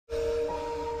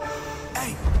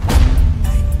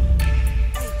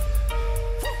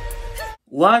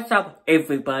What's up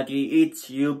everybody, it's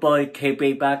your boy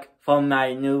KB back from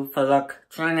my new vlog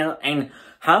channel, and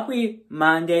happy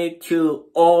Monday to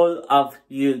all of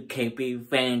you KB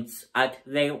fans out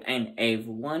there and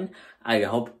everyone. I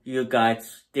hope you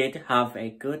guys did have a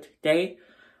good day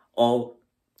or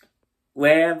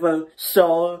wherever.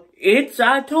 So it's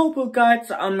October guys,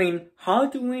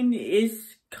 Halloween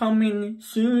is coming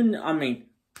soon.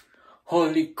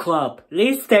 Holy crap,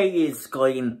 this day is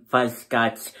going fast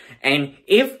guys, and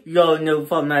if you're new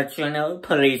for my channel,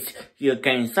 please you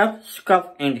can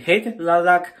subscribe and hit the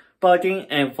like button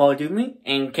and follow me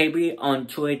and KB on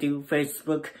Twitter,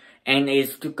 Facebook and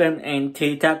Instagram and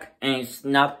TikTok and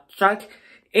Snapchat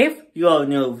if you're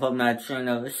new for my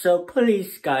channel, so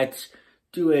please guys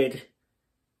do it.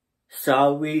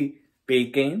 Shall we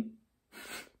begin?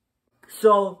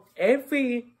 So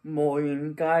every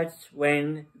morning guys,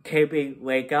 when KB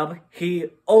wake up, he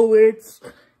always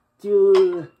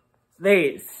do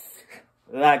this.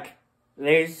 Like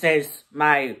this is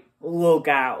my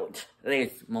workout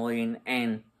this morning,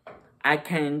 and I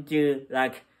can do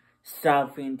like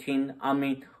 17,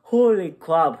 holy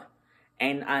crap.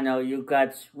 And I know you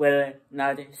guys will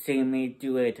not see me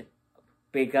do it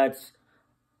because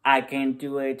I can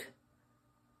do it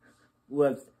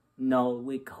with no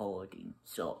recording.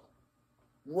 So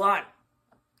what?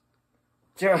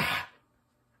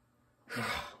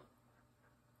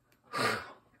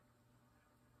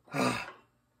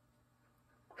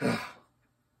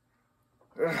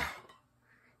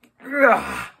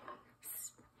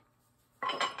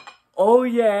 Oh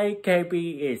yeah,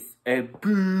 KB is a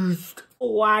boost.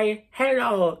 Why,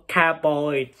 hello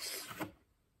cowboys.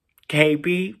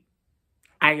 KB,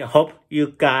 I hope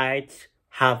you guys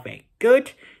have a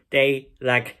good day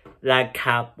like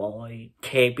cowboy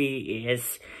KB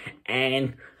is.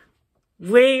 And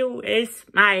where is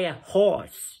my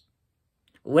horse?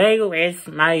 Where is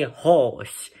my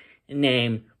horse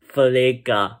named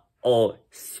Felica or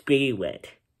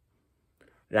Spirit?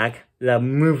 Like the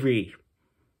movie.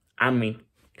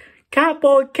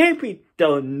 Cowboy KB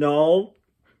don't know.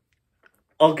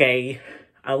 Okay,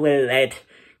 I will let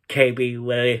KB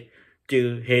really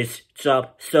do his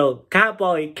job. So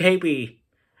Cowboy KB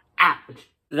out.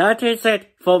 That is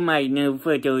it for my new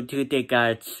video today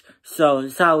guys. So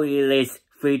sorry this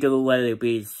video will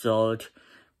be short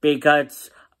because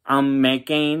I'm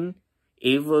making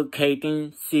Evil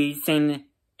Kadin season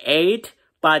 8.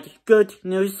 But good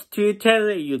news to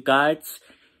tell you guys,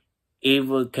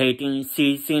 Evil Kadin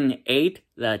season 8,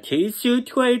 the tissue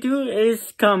trailer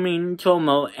is coming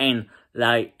tomorrow, and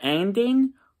the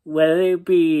ending will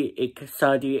be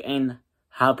exciting and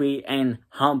happy and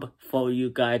hump for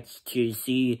you guys to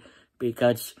see,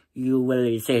 because you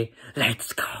will say,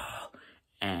 let's go,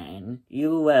 and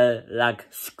you will like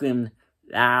scream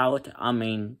loud.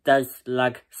 That's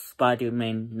like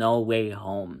Spider-Man No Way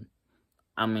Home.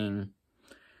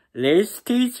 This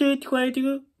teaser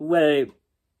trailer will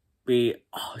be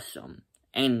awesome,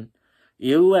 and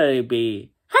you will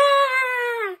be,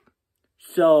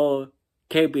 so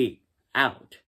KB out.